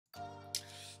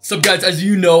What's up, guys? As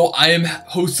you know, I am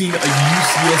hosting a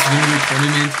UCS Venator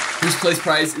tournament. First place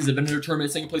prize is the Venator tournament.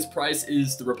 Second place prize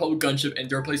is the Republic gunship, and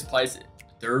third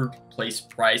place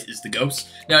prize is the Ghost.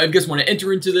 Now, if you guys want to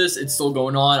enter into this, it's still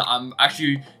going on. I'm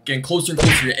actually getting closer and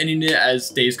closer to ending it as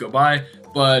days go by.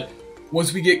 But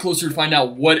once we get closer to find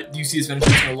out what UCS Venator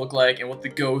is going to look like and what the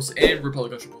Ghost and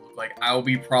Republic gunship will look like, I will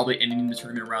be probably ending the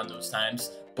tournament around those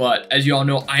times. But as you all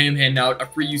know, I am handing out a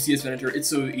free UCS Venator. It's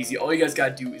so easy. All you guys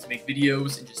gotta do is make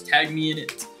videos and just tag me in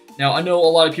it. Now, I know a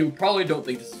lot of people probably don't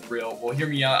think this is real. Well, hear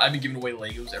me out. I've been giving away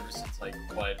Legos ever since, like,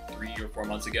 what, 3 or 4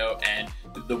 months ago. And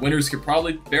the winners could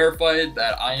probably verify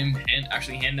that I am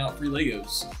actually handing out free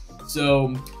Legos.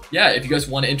 So, yeah, if you guys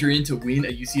want to enter in to win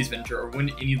a UCS Venator or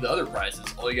win any of the other prizes,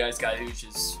 all you guys gotta do is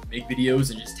just make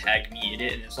videos and just tag me in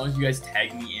it. And as long as you guys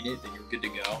tag me in it, then you're good to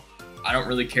go. I don't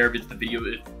really care if it's the video,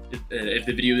 if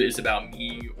the video is about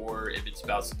me or if it's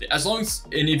about something. As long as,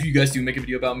 and if you guys do make a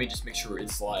video about me, just make sure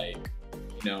it's like,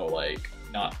 you know, like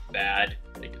not bad,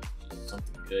 like it's just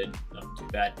something good, nothing too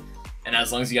bad. And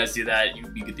as long as you guys do that,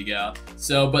 you'll be good to go.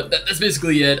 So, but that's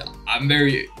basically it. I'm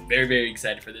very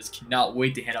excited for this. Cannot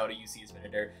wait to hand out a UCS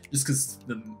Venator, just because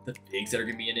the figs that are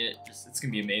gonna be in it, it's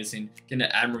gonna be amazing. Getting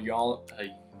an Admiral Yularen.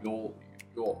 I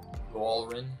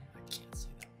can't say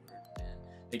that word, man.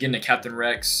 Again, the Captain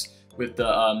Rex with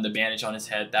the bandage on his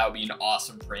head. That would be an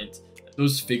awesome print.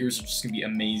 Those figures are just gonna be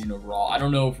amazing overall. I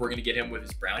don't know if we're gonna get him with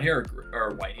his brown hair or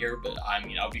white hair, but I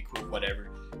mean, I'll be cool, whatever.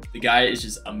 The guy is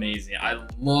just amazing. I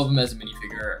love him as a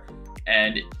minifigure,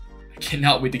 and I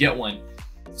cannot wait to get one.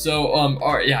 So,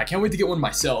 all right, yeah, I can't wait to get one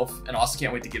myself, and also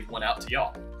can't wait to give one out to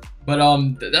y'all. But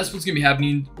that's what's gonna be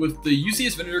happening with the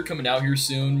UCS Venator coming out here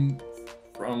soon.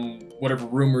 From whatever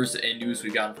rumors and news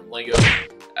we've gotten from Lego,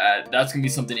 that's gonna be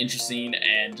something interesting,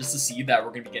 and just to see that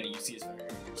we're gonna be getting a UCS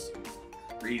Venator here soon,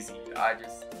 crazy. I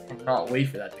cannot wait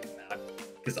for that to come out,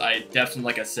 because I definitely,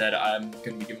 like I said, I'm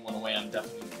gonna be giving one away. I'm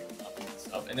definitely gonna be giving up and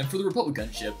stuff. And then for the Republic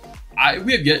gunship,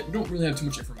 we don't really have too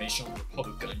much information on the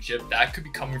Republic gunship. That could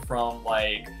be coming from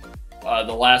like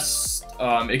the last.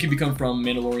 It could be coming from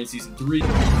Mandalorian season 3.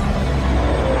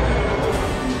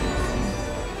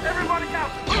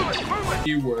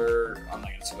 Where I'm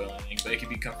not gonna spoil anything, but it could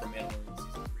be come from Mandalorian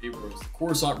season 3, where it was the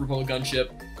Coruscant Republic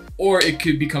gunship, or it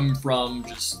could be coming from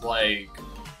just like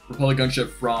Republic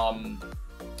gunship from,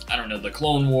 I don't know, the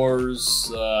Clone Wars,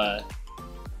 the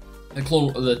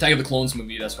Attack of the Clones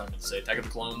movie. That's what I meant to say, Attack of the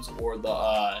Clones, or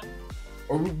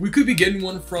or we could be getting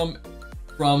one from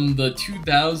the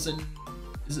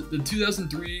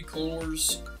 2003 Clone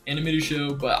Wars animated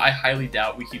show, but I highly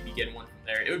doubt we could be getting one from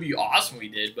there. It would be awesome if we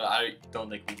did, but I don't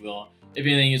think we will. If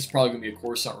anything, it's probably going to be a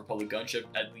Coruscant Republic gunship.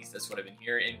 At least that's what I've been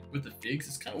hearing. And with the figs,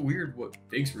 it's kind of weird what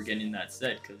figs we're getting in that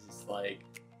set, because it's like,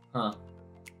 huh,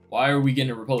 why are we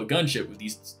getting a Republic gunship with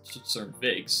these certain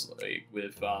figs? Like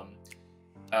with Padme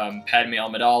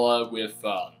Amidala, with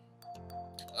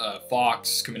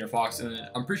Fox, Commander Fox, and then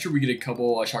I'm pretty sure we get a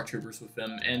couple Shock Troopers with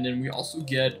them. And then we also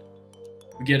get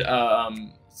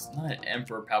it's not an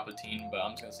Emperor Palpatine, but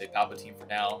I'm just going to say Palpatine for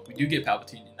now. We do get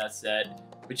Palpatine in that set,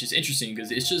 which is interesting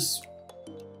because it's just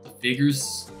the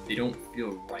figures, they don't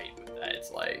feel right with that. It's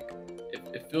like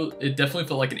it definitely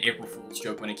felt like an April Fool's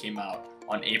joke when it came out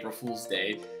on April Fool's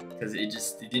Day, because it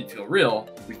didn't feel real.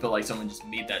 We felt like someone just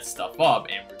made that stuff up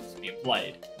and we're just being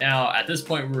played. Now at this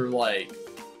point we've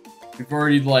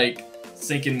already like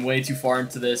sinking way too far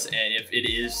into this, and if it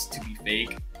is to be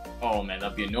fake, oh man,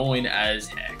 that'd be annoying as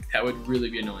heck. That would really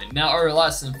be annoying. Now our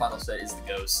last and final set is the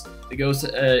Ghost. The Ghost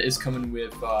is coming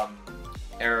with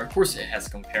Hera. Of course it has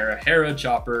to come with Hera,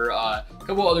 Chopper, a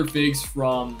couple other figs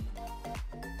from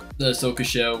the Ahsoka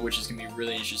show, which is gonna be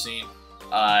really interesting.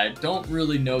 I don't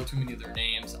really know too many of their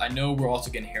names. I know we're also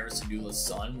getting Hera Syndulla's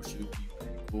son, which would be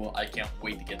pretty cool. I can't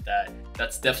wait to get that.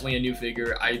 That's definitely a new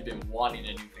figure. I've been wanting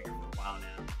a new figure for a while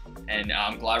now, and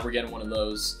I'm glad we're getting one of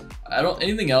those.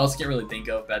 Anything else, can't really think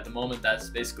of at the moment. That's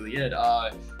basically it.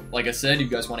 Like I said, if you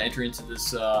guys want to enter into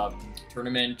this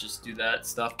tournament, just do that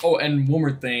stuff. Oh, and one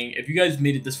more thing. If you guys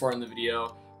made it this far in the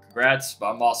video, congrats,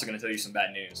 but I'm also going to tell you some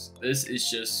bad news. This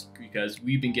is just because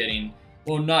we've been getting,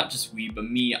 well, not just we, but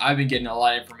me, I've been getting a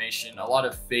lot of information, a lot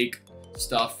of fake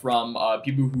stuff from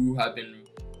people who've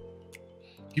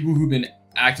been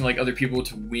acting like other people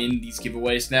to win these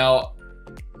giveaways. Now,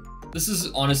 this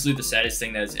is honestly the saddest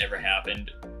thing that has ever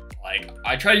happened. Like,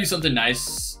 I try to do something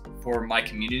nice for my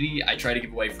community. I try to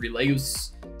give away free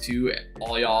Legos to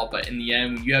all y'all, but in the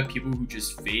end, when you have people who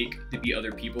just fake to be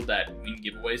other people that win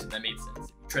giveaways, and that made sense.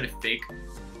 You try to fake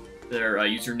their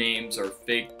usernames or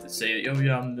fake to say, oh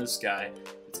yeah, I'm this guy.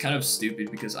 It's kind of stupid,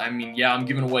 because I mean, yeah, I'm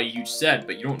giving away a huge set,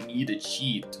 but you don't need a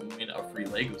cheat to win a free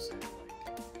Lego set.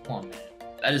 Like, come on, man.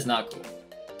 That is not cool.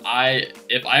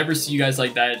 if I ever see you guys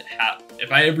like that,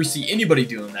 if I ever see anybody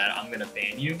doing that, I'm gonna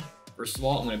ban you. First of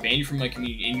all, I'm gonna ban you from my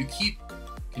community, and you keep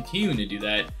continuing to do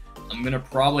that, I'm gonna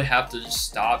probably have to just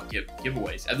stop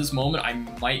giveaways. At this moment, I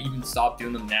might even stop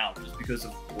doing them now, just because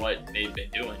of what they've been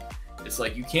doing. It's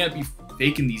like, you can't be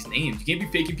faking these names. You can't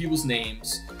be faking people's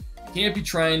names. You can't be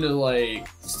trying to like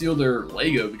steal their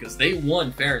Lego, because they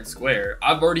won fair and square.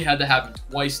 I've already had that happen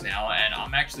twice now, and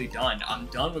I'm actually done. I'm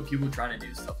done with people trying to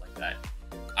do stuff like that.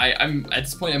 I'm at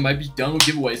this point, I might be done with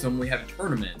giveaways. I'm only having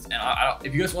tournaments, and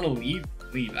if you guys want to leave,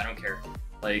 I don't care.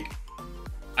 Like,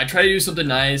 I try to do something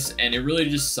nice, and it really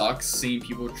just sucks seeing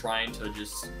people trying to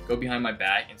just go behind my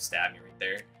back and stab me right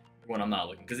there when I'm not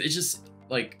looking. Because it's just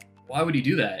like, why would he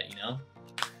do that? You know,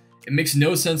 it makes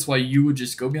no sense why you would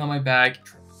just go behind my back,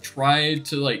 try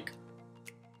to like.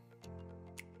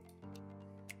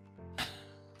 It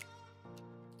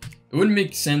wouldn't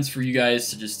make sense for you guys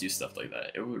to just do stuff like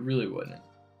that. It really wouldn't.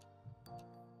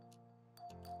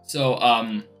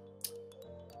 So,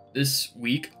 this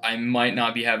week I might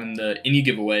not be having any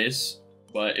giveaways,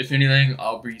 but if anything,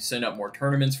 I'll be setting up more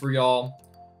tournaments for y'all.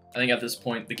 I think at this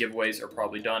point the giveaways are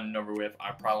probably done and over with.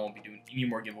 I probably won't be doing any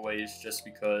more giveaways just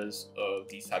because of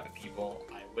these type of people.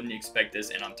 I wouldn't expect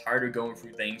this, and I'm tired of going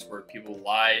through things where people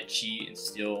lie, cheat, and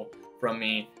steal from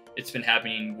me. It's been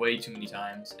happening way too many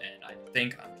times, and I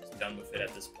think I'm just done with it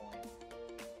at this point.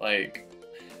 Like,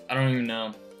 I don't even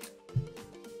know.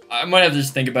 I might have to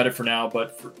just think about it for now,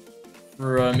 but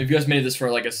if you guys made it this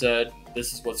far, like I said,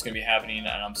 this is what's going to be happening, and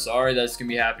I'm sorry that it's going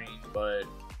to be happening, but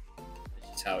it's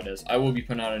just how it is. I will be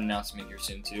putting out an announcement here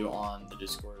soon, too, on the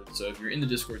Discord, so if you're in the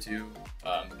Discord, too,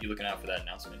 be looking out for that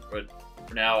announcement. But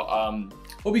for now,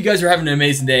 hope you guys are having an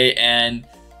amazing day, and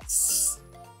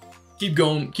keep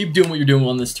doing what you're doing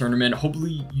on this tournament.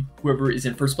 Hopefully, whoever is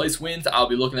in first place wins. I'll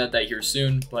be looking at that here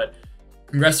soon, but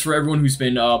congrats for everyone who's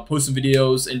been posting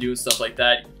videos and doing stuff like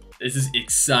that. This is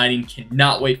exciting.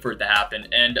 Cannot wait for it to happen.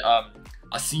 And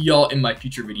I'll see y'all in my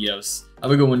future videos.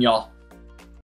 Have a good one, y'all.